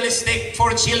evangelistic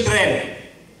for children.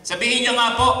 Sabihin nyo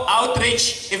nga po,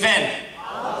 outreach event.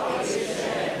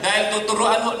 Dahil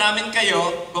tuturuan ho namin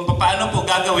kayo kung paano po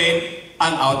gagawin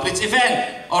ang outreach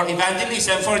event or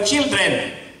evangelism for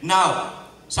children. Now,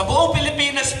 sa buong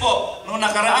Pilipinas po, noong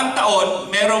nakaraang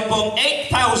taon, meron pong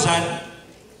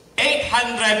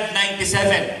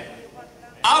 8,897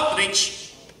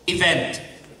 outreach event.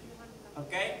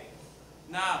 Okay?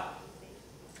 Now,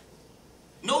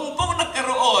 noong pong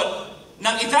nagkaroon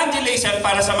ng evangelism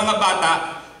para sa mga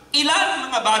bata,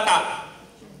 ilan mga bata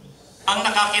ang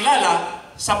nakakilala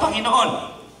sa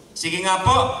Panginoon. Sige nga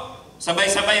po,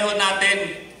 sabay-sabay ho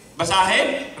natin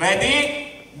basahin.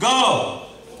 Ready? Go!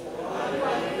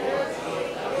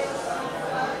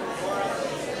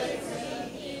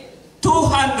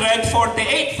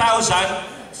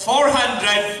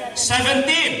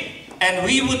 248,417. And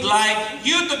we would like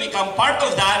you to become part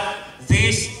of that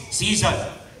this season.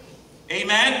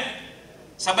 Amen?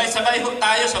 Sabay-sabay ho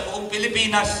tayo sa buong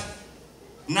Pilipinas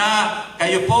na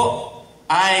kayo po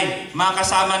ay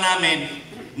makasama namin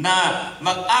na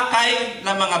mag-akay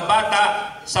ng mga bata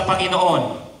sa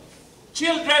Panginoon.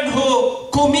 Children who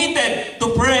committed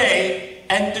to pray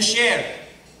and to share.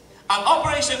 Ang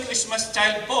Operation Christmas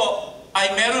Child po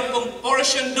ay meron pong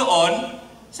portion doon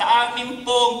sa amin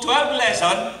pong 12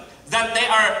 lesson that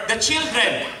the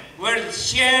children will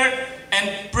share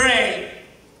and pray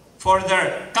for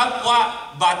their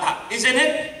kapwa bata. Isn't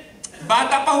it?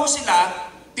 Bata pa ho sila,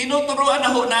 tinuturuan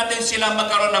na ho natin sila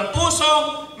magkaroon ng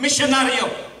pusong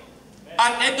misyonaryo.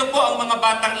 At ito po ang mga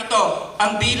batang ito,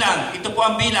 ang bilang. Ito po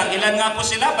ang bilang. Ilan nga po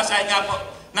sila? Basahin nga po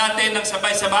natin ng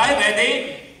sabay-sabay.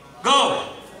 Ready?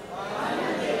 Go!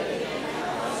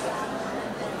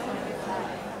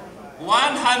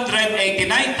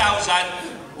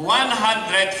 189,145.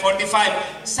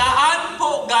 Saan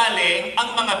po galing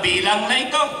ang mga bilang na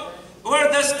ito?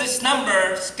 Where does this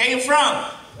number came from?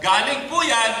 Galing po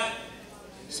yan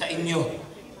sa inyo.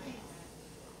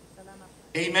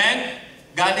 Amen?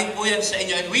 Galing po yan sa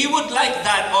inyo. And we would like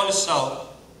that also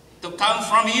to come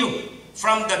from you,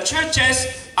 from the churches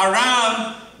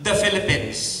around the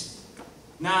Philippines.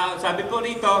 Now, sabi po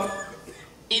rito,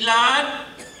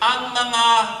 ilan ang mga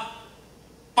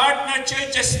partner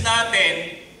churches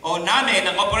natin o namin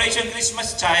ng Operation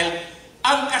Christmas Child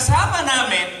ang kasama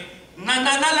namin na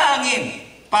nanalangin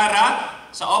para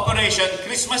sa Operation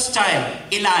Christmas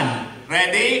Child. Ilan?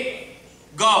 Ready?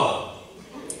 Go!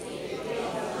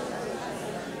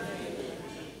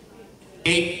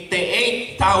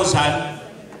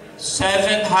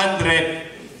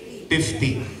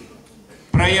 88,750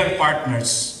 prayer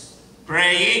partners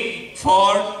praying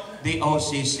for the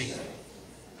OCC.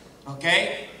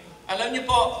 Okay? Alam niyo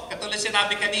po, katulad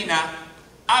sinabi kanina,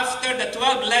 after the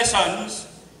 12 lessons,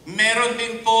 meron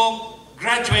din pong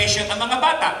graduation ng mga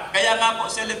bata. Kaya nga po,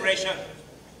 celebration.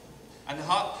 Ano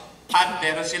ho? At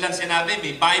meron silang sinabi,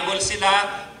 may Bible sila,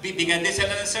 bibigyan din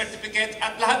sila ng certificate,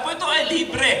 at lahat po ito ay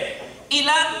libre.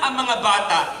 Ilan ang mga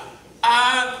bata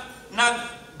ang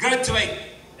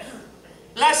nag-graduate?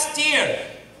 Last year,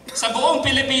 sa buong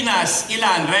Pilipinas,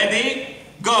 ilan? Ready?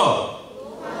 Go!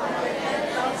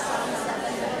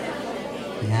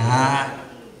 Yan.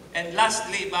 And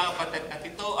lastly, mga kapatid, at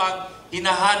ito ang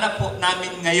hinahanap po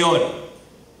namin ngayon.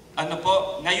 Ano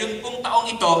po? Ngayon pong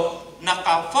taong ito,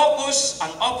 naka-focus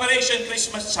ang Operation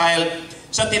Christmas Child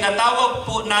sa tinatawag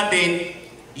po natin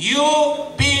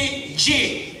UPG.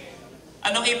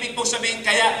 Anong ibig po sabihin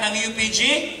kaya ng UPG?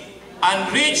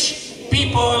 Unreached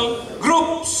People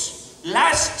Groups.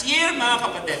 Last year, mga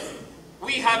kapatid,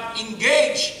 we have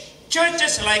engaged,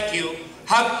 churches like you,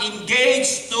 have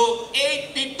engaged to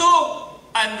 82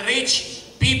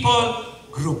 unreached people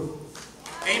group.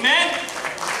 Amen?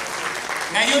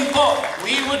 Ngayon po,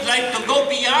 we would like to go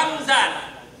beyond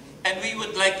that and we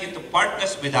would like you to partner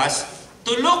with us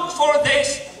to look for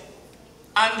this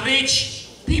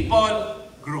unreached people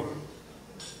group.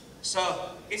 So,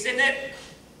 isn't it?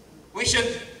 We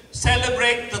should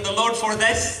celebrate to the Lord for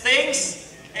these things.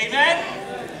 Amen?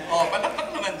 O,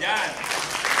 patapak naman dyan.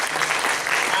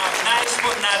 Nais po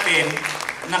natin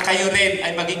na kayo rin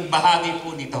ay maging bahagi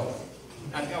po nito.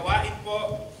 Ang gawain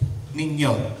po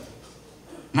ninyo.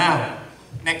 Now,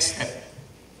 next step.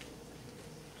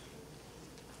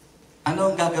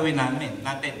 Ano ang gagawin natin?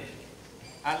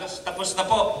 Halos tapos na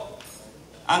po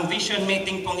ang vision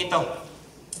meeting pong ito.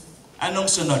 Anong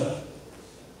sunod?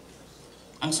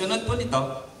 Ang sunod po nito,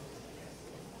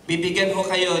 bibigyan ko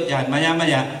kayo dyan,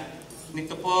 maya-maya,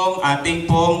 nito pong ating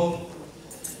pong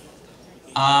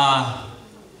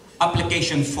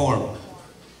application form.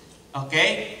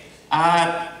 Okay?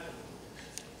 At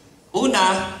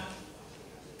una,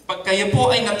 pag kayo po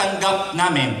ay natanggap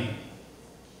namin,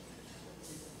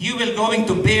 you will going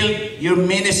to build your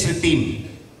ministry team.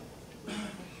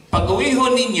 Pag uwi ho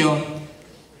ninyo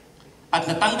at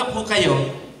natanggap ho kayo,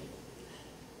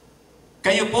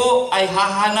 kayo po ay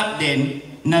hahanap din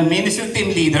ng ministry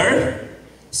team leader.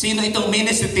 Sino itong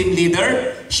ministry team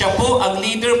leader? Siya po ang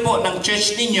leader po ng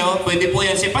church ninyo. Pwede po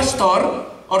yan si pastor,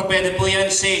 or pwede po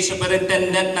yan si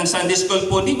superintendent ng Sunday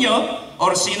school po ninyo,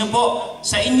 or sino po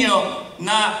sa inyo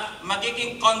na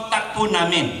magiging contact po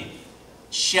namin.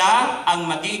 Siya ang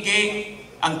magiging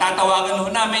ang tatawagan ho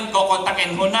namin,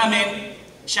 kokontakin ho namin,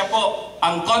 siya po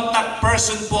ang contact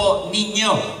person po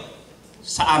ninyo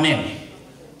sa amin.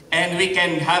 And we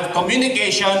can have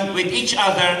communication with each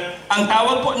other. Ang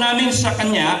tawag po namin sa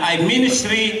kanya ay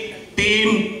ministry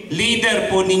team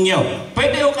leader po ninyo.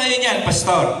 Pwede ho kayo niyan,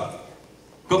 Pastor,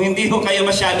 kung hindi ho kayo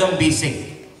masyadong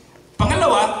busy.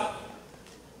 Pangalawa,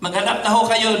 maghanap na ho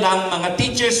kayo ng mga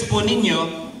teachers po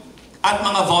ninyo at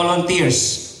mga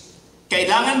volunteers.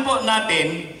 Kailangan po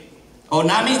natin o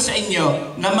namin sa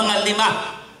inyo na mga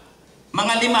 5.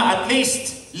 Mga 5, at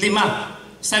least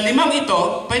 5. Sa 5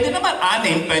 ito, pwede naman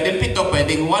 6, pwede 7,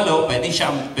 pwede 8, pwede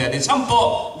 9, pwede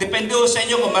 10. Depende ho sa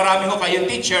inyo kung marami ho kayong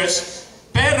teachers.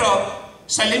 Pero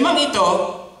sa 5 ito,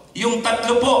 yung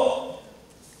 3 po,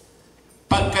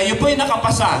 pag kayo po'y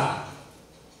nakapasa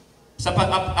sa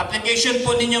application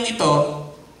po ninyong ito,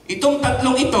 itong 3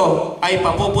 ito ay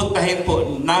papupuntahin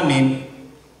po namin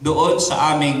doon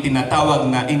sa aming tinatawag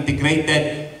na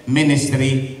Integrated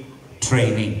Ministry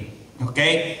Training.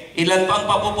 Okay? Ilan pa ang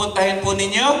papupuntahin po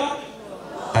ninyo?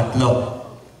 3.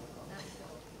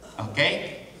 Okay?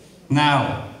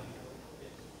 Now,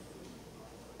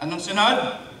 anong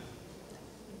sunod?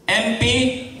 MP,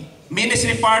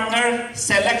 Ministry Partner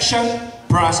Selection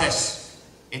Process.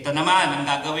 Ito naman ang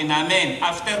gagawin namin.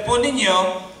 After po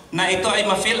ninyo na ito ay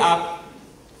ma-fill up,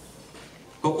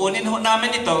 kukunin ho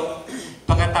namin ito.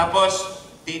 Pagkatapos,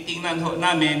 titingnan ho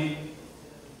namin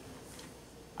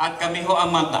at kami ho ang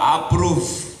mag-approve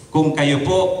kung kayo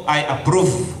po ay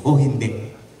approve o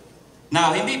hindi.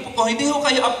 Now, kung hindi ho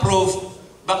kayo approve,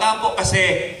 baka po kasi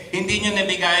hindi nyo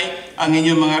nabigay ang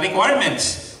inyong mga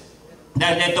requirements.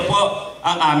 Dahil ito po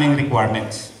ang aming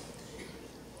requirements.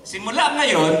 Simula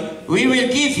ngayon, we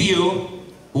will give you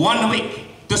 1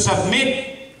 week to submit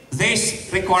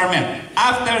this requirement.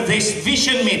 After this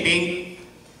vision meeting,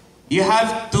 you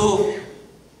have to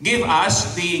give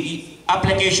us the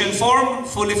application form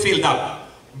fully filled up.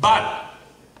 But,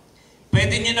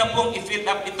 pwede nyo na pong i-fill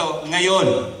up ito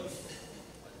ngayon.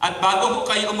 At bago po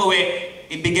kayo umuwi,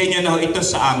 ibigay nyo na ito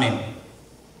sa amin.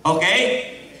 Okay?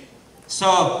 So,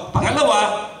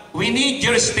 pangalawa, we need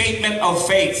your statement of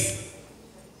faith.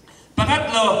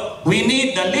 Pangatlo, we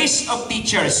need the list of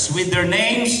teachers with their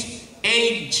names,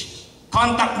 age,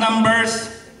 contact numbers,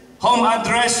 home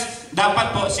address.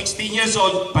 Dapat po 16 years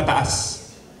old pataas.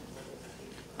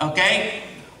 Okay?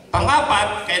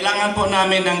 Pang-apat, kailangan po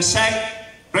namin ng SEC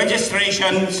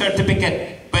registration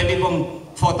certificate. Pwede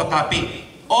pong photocopy.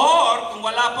 Or, kung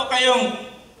wala po kayong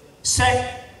SEC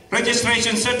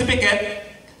registration certificate,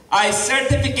 ay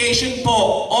certification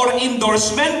po or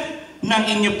endorsement ng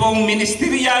inyo pong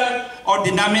ministerial or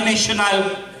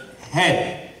denominational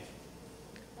head.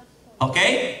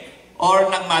 Okay? Or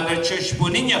ng mother church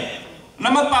po ninyo. Na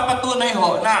magpapatunay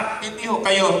ho na hindi ho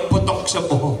kayo putok sa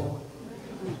buho.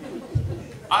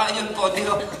 Yun po, di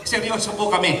ho, seryoso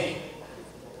po kami.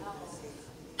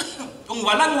 Kung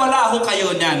walang-wala ho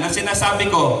kayo niyan, na sinasabi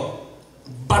ko,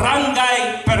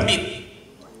 barangay permit.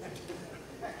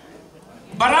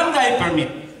 Barangay permit.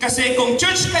 Kasi kung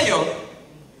church kayo,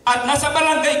 at nasa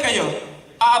barangay kayo,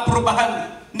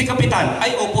 aaprubahan ni Kapitan,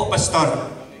 ay opo,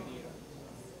 Pastor.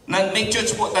 May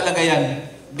church po talaga yan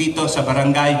dito sa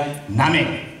barangay namin.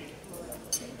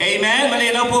 Amen?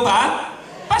 Malinaw po ba?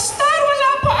 Pastor, wala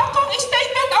po akong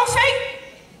statement of faith.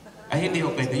 Ay, hindi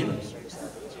po pwede yun.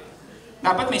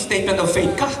 Dapat may statement of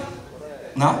faith ka.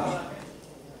 No?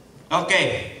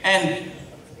 Okay. And,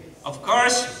 of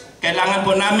course, kailangan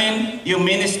po namin yung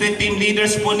ministry team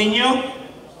leaders po ninyo.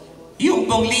 Yung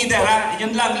pong leader,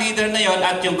 yun lang leader na yun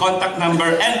at yung contact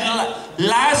number. And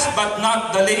last but not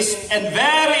the least, and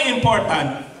very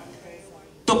important,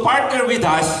 to partner with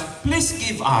us, please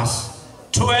give us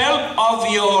 12 of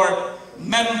your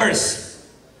members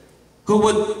who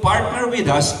would partner with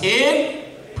us in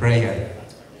prayer.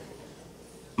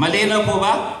 Malinaw po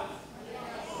ba?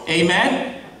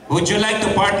 Amen? Would you like to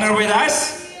partner with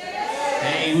us?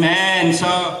 Amen. So,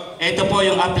 ito po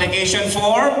yung application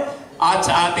form. At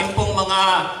sa ating pong mga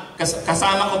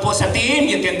kasama ko po sa team,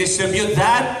 you can distribute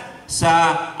that sa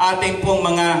ating pong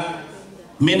mga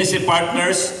ministry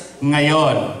partners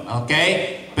ngayon.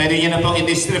 Okay? Pwede nyo na pong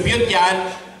i-distribute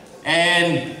yan.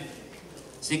 And,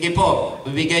 sige po,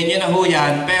 bibigay nyo na ho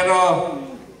yan. Pero,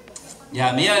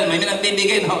 yan, may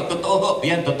nagbibigay na ho. Totoo ho.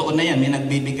 Yan, totoo na yan. May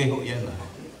nagbibigay ho yan.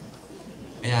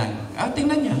 Ayan.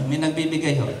 Tingnan nyo. May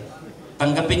nagbibigay ho.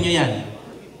 Tanggapin nyo yan.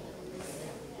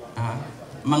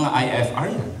 Mga IFR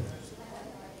yan.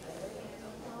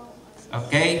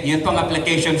 Okay? Yun pang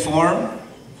application form.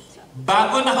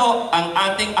 Bago na ho ang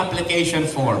ating application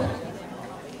form.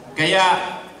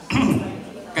 Kaya,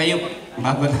 kayo,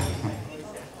 bago na.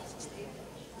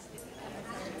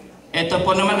 Ito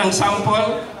po naman ang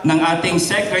sample ng ating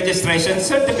SEC registration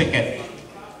certificate.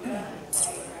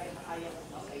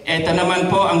 Ito naman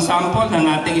po ang sample ng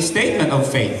ating statement of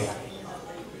faith.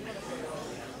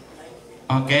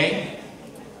 Okay?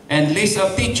 And list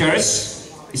of teachers,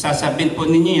 isasabit po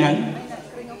ninyo yan.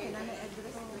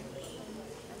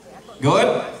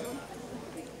 Good?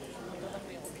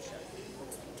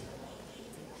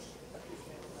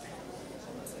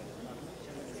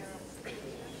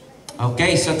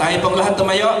 Okay, so tayo pong lahat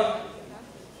tumayo.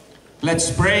 Let's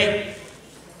pray.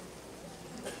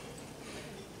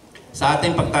 Sa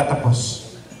ating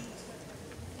pagtatapos.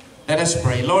 Let us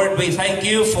pray. Lord, we thank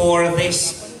you for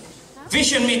this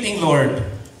vision meeting, Lord.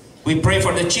 We pray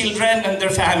for the children and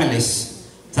their families,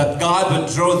 that God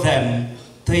would draw them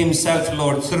to Himself,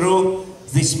 Lord, through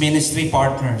these ministry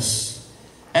partners.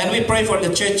 And we pray for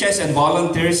the churches and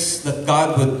volunteers, that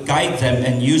God would guide them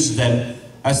and use them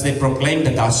as they proclaim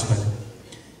the gospel.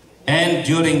 And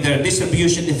during their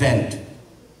distribution event,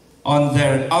 on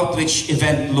their outreach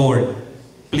event, Lord,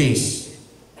 please,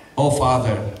 oh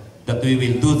Father, that we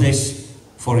will do this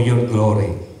for your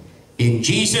glory. In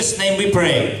Jesus' name we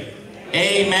pray.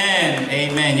 Amen.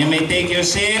 Amen. You may take your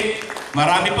seat.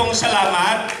 Marami pong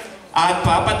salamat. At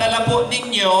papadala po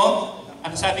ninyo,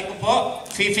 ano sabi ko po,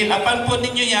 fill upan po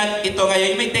ninyo yan. Ito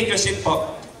ngayon, you may take your seat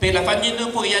po. Fill upan nyo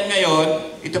po yan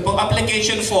ngayon. Ito pong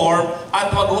application form.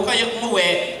 At huwag po kayong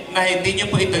umuwi na hindi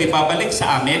nyo po ito ibabalik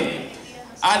sa amin.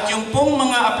 At yung pong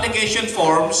mga application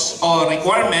forms o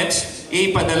requirements,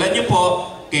 ipadala nyo po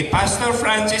kay Pastor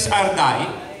Francis Arday.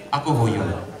 Ako ho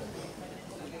yun.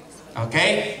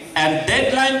 Okay? And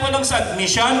deadline po ng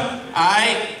submission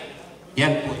ay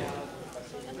yan po.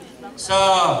 So,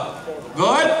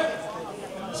 good?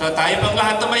 So, tayo pong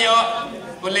lahat tumayo.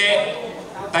 Uli.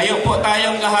 Tayo po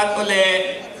tayong lahat uli.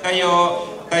 Tayo.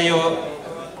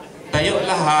 Tayo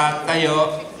lahat.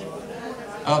 Tayo.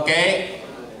 Okay?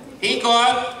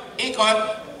 Ikot. Ikot.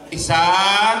 Isa.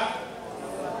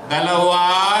 Dalawa.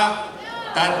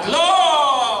 Tatlo.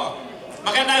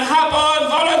 Magandang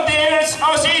hapon, volunteers,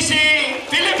 OCC,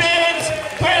 Philippines,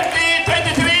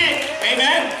 2023.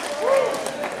 Amen?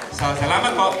 So,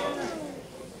 salamat po.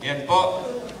 Yan po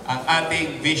ang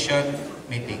ating vision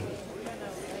meeting.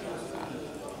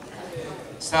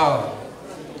 So,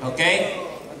 okay?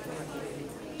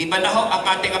 Iba na ho ang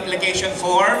ating application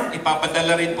form.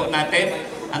 Ipapadala rin po natin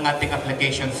ang ating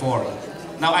application form.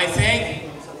 Now, I think,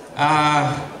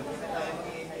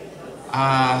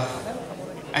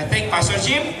 Pastor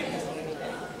Jim,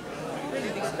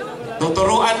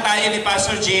 tuturuan tayo ni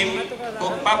Pastor Jim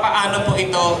kung paano po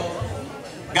ito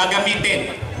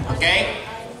gagamitin. Okay?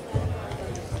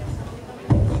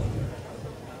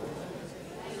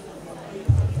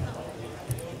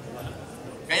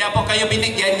 Kaya po kayo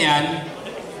binigyan yan,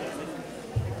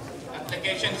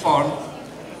 application form.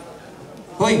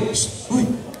 Hoy!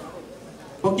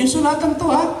 Huwag niyo sulatan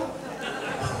to, ha?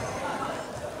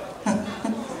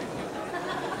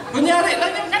 Kunyari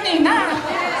lang yung kanina.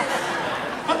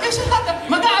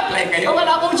 Mag-a-apply kayo,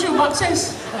 wala akong shoe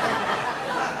boxes.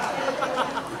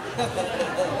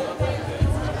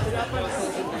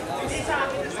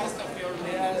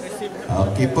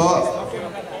 Okay po.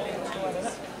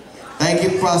 Thank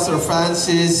you, Pastor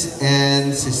Francis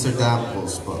and Sister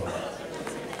Damples po.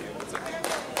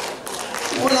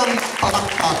 Walang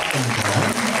pakakpakan dyan.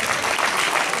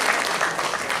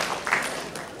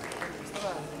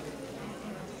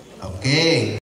 Okay.